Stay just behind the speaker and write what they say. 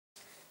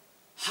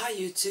Hi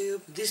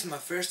YouTube, this is my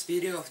first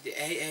video of the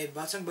AA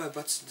button by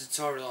button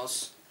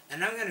tutorials,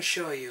 and I'm gonna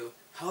show you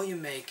how you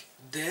make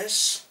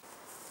this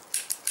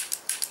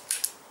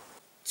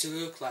to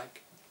look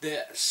like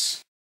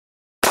this.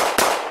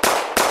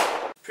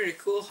 Pretty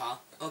cool, huh?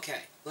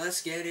 Okay,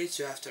 let's get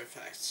into After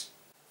Effects.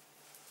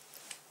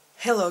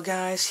 Hello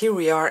guys, here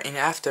we are in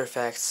After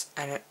Effects,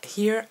 and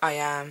here I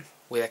am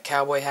with a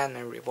cowboy hat and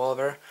a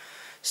revolver.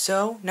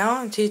 So now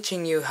I'm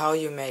teaching you how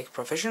you make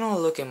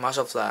professional looking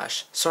muzzle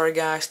flash. Sorry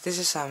guys, this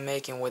is I'm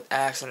making with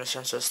Action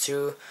Essentials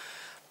 2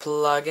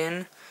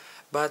 plugin,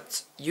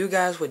 but you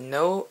guys with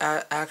no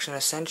Action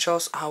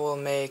Essentials, I will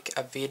make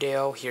a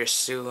video here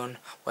soon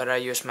where I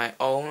use my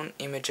own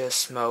images,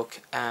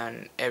 smoke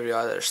and every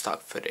other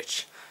stock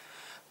footage.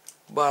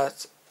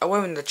 But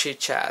away with the chit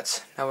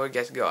chat, now we'll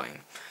get going.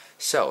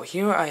 So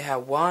here I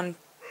have 1,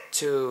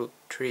 2,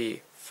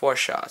 3, 4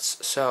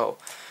 shots. So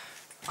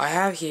I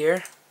have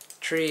here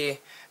 3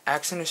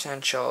 Action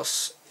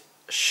Essentials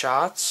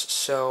shots,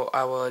 so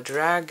I will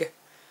drag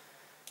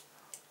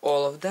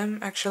all of them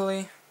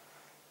actually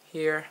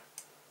here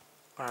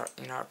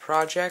in our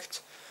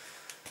project.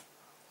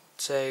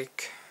 Here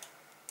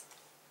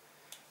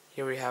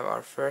we have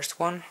our first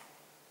one.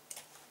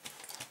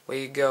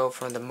 We go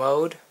from the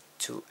mode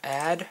to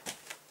add.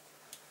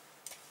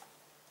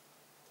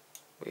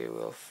 We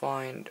will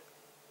find,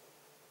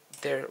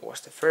 there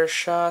was the first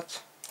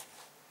shot,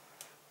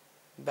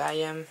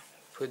 bam.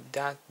 Put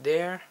that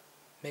there,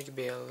 make it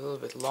be a little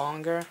bit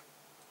longer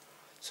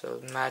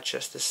so it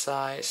matches the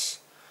size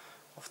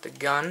of the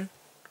gun.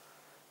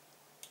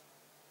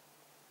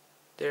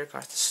 There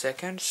comes the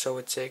second, so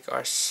we take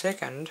our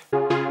second.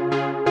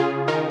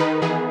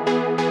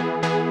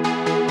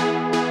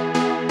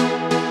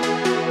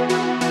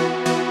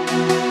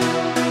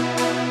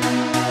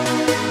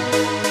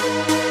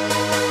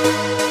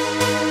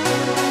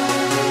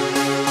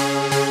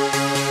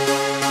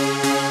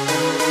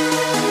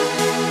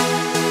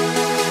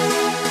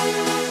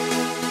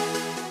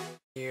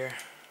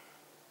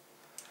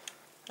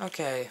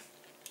 Okay,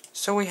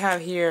 so we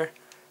have here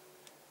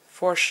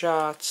 4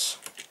 shots.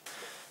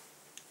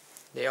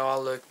 They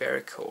all look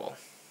very cool.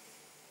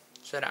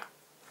 So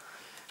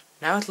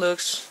now it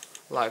looks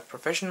like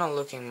professional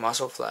looking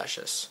muzzle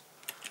flashes.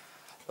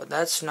 But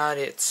that's not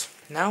it.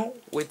 Now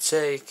we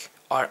take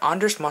our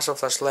unders muzzle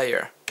flash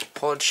layer,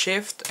 hold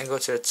shift and go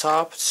to the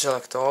top to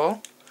select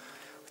all.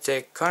 We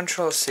take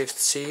Ctrl Shift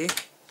C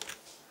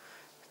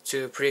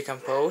to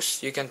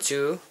pre-compose. You can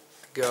too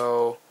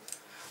go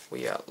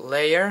with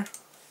layer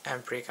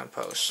and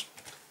pre-compose,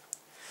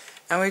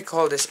 and we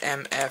call this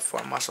MF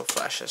for muzzle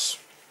flashes.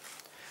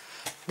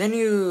 Then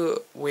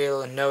you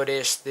will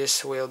notice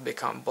this will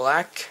become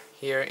black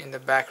here in the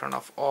background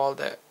of all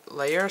the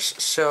layers,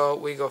 so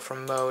we go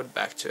from mode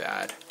back to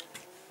add.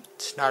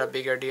 It's not a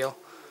bigger deal.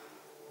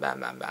 Bam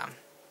bam bam,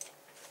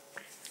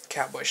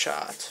 cowboy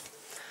shot.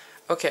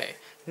 Okay,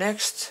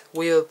 next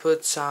we'll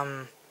put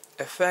some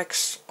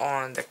effects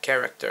on the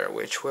character,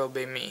 which will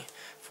be me.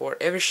 For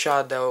every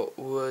shot there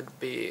would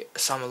be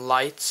some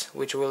light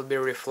which will be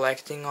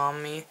reflecting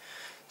on me,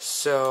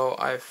 so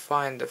I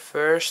find the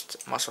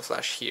first muzzle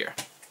flash here.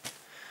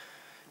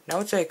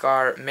 Now take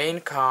our main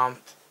comp,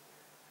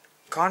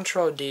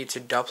 Ctrl D to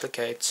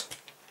duplicate,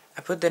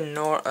 and put the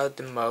nor out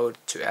the mode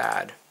to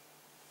add.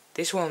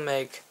 This will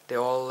make the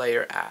all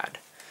layer add.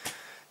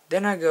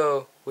 Then I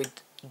go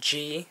with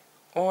G,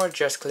 or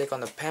just click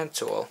on the pen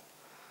tool.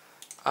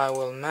 I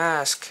will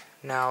mask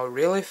now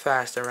really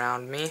fast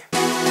around me.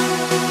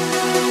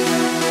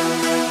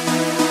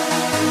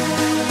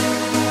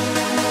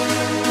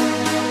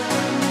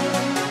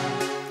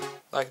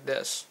 Like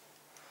this.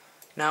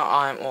 Now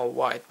I'm all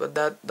white, but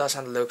that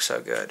doesn't look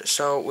so good.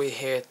 So we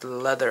hit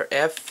letter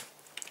F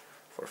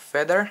for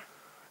feather,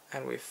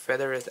 and we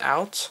feather it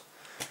out.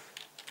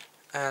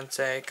 And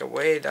take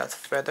away that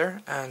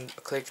feather, and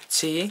click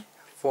T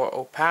for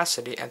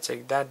opacity and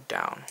take that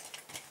down.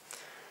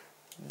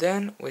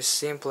 Then we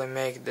simply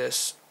make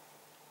this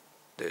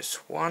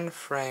 1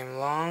 frame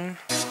long.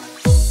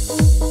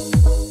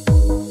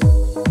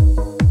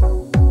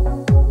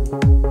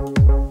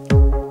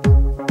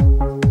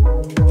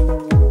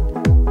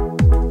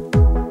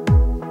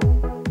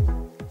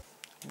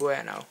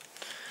 Bueno.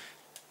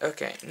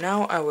 Okay,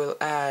 now I will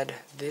add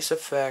this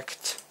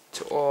effect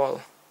to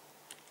all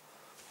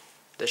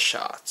the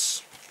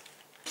shots.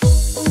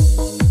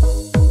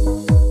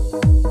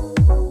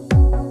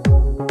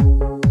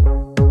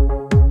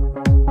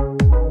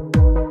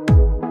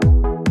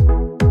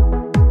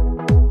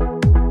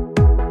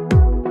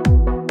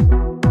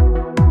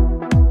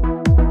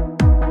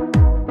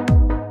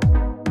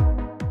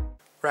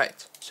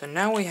 Right, so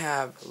now we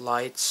have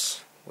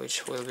lights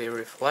which will be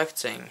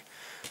reflecting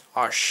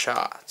our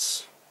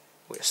shots.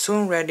 We're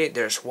soon ready.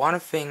 There's one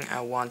thing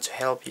I want to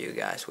help you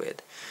guys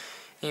with.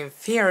 In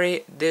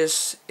theory,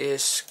 this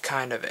is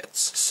kind of it.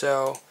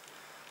 So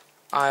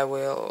I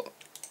will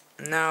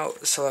now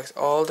select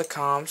all the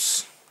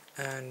comps,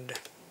 and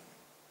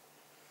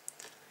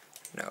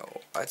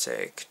I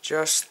take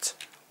just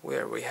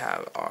where we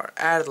have our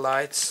add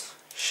lights,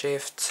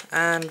 Shift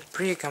and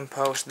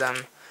pre-compose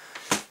them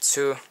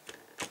to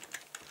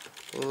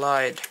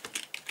light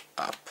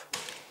up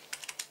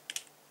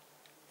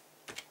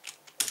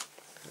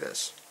like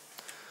this.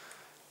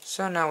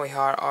 So now we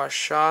have our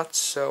shots,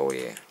 so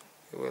we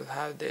will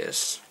have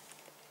this,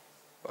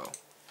 well,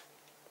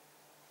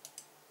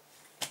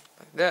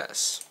 like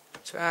this,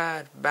 to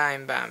add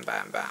bam bam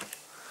bam bam.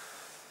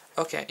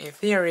 Okay, in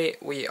theory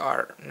we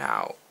are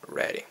now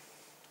ready.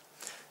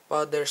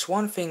 But there's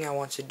one thing I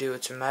want to do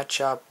to match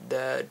up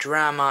the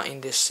drama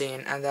in this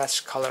scene, and that's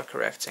color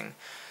correcting.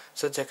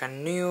 So take a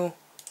new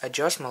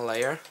adjustment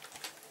layer.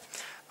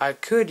 I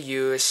could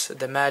use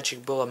the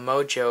Magic Bullet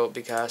Mojo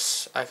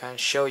because I can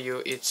show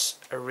you it's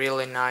a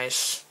really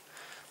nice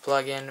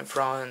plugin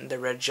from the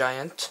Red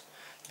Giant,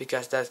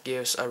 because that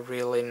gives a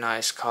really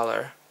nice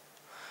color.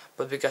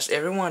 But because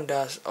everyone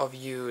of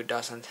you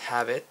doesn't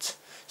have it,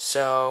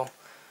 so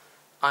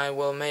I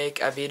will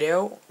make a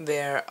video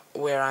there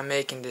where I'm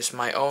making this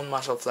my own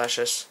muzzle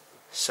flashes.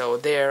 So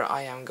there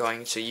I am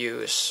going to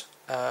use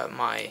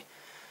my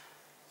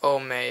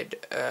homemade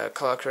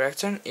color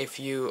corrector. If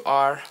you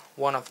are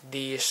one of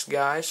these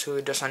guys who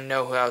doesn't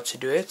know how to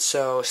do it,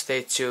 so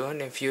stay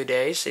tuned. In a few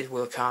days it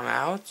will come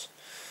out.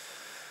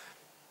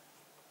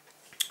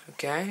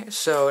 Okay,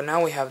 so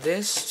now we have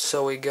this.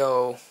 So we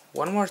go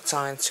one more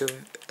time to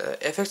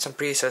effects and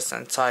presets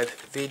and type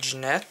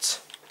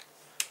VigNet.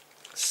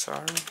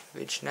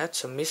 VigNet,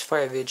 so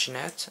misfire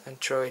VigNet, and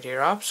throw it here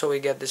up, so we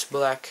get this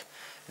black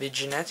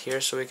VigNet here,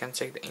 so we can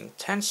take the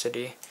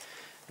intensity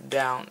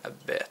down a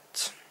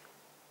bit.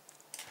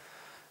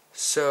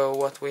 So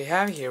what we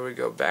have here, we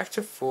go back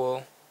to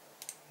full,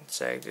 let's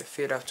take the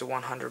feed up to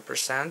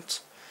 100%.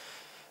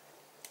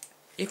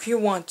 If you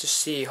want to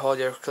see hold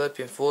your clip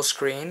in full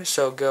screen,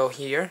 so go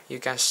here, you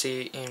can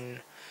see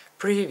in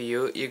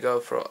preview,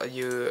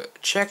 you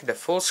check the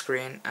full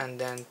screen and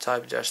then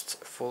type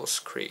just full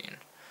screen.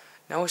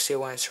 Now we see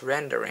when it's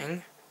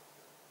rendering,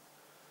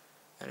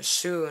 and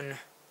soon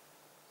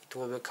it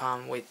will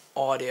become with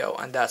audio,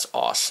 and that's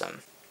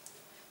awesome.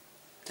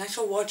 Thanks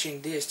for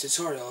watching this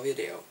tutorial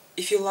video.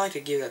 If you liked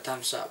it, give it a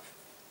thumbs up.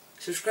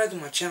 Subscribe to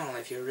my channel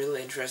if you're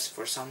really interested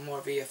for some more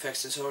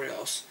VFX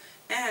tutorials,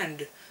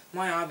 and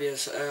my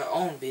obvious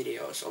own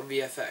videos of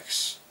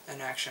VFX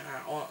and action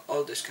and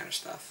all this kind of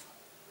stuff.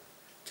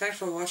 Thanks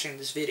for watching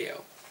this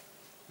video.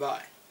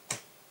 Bye.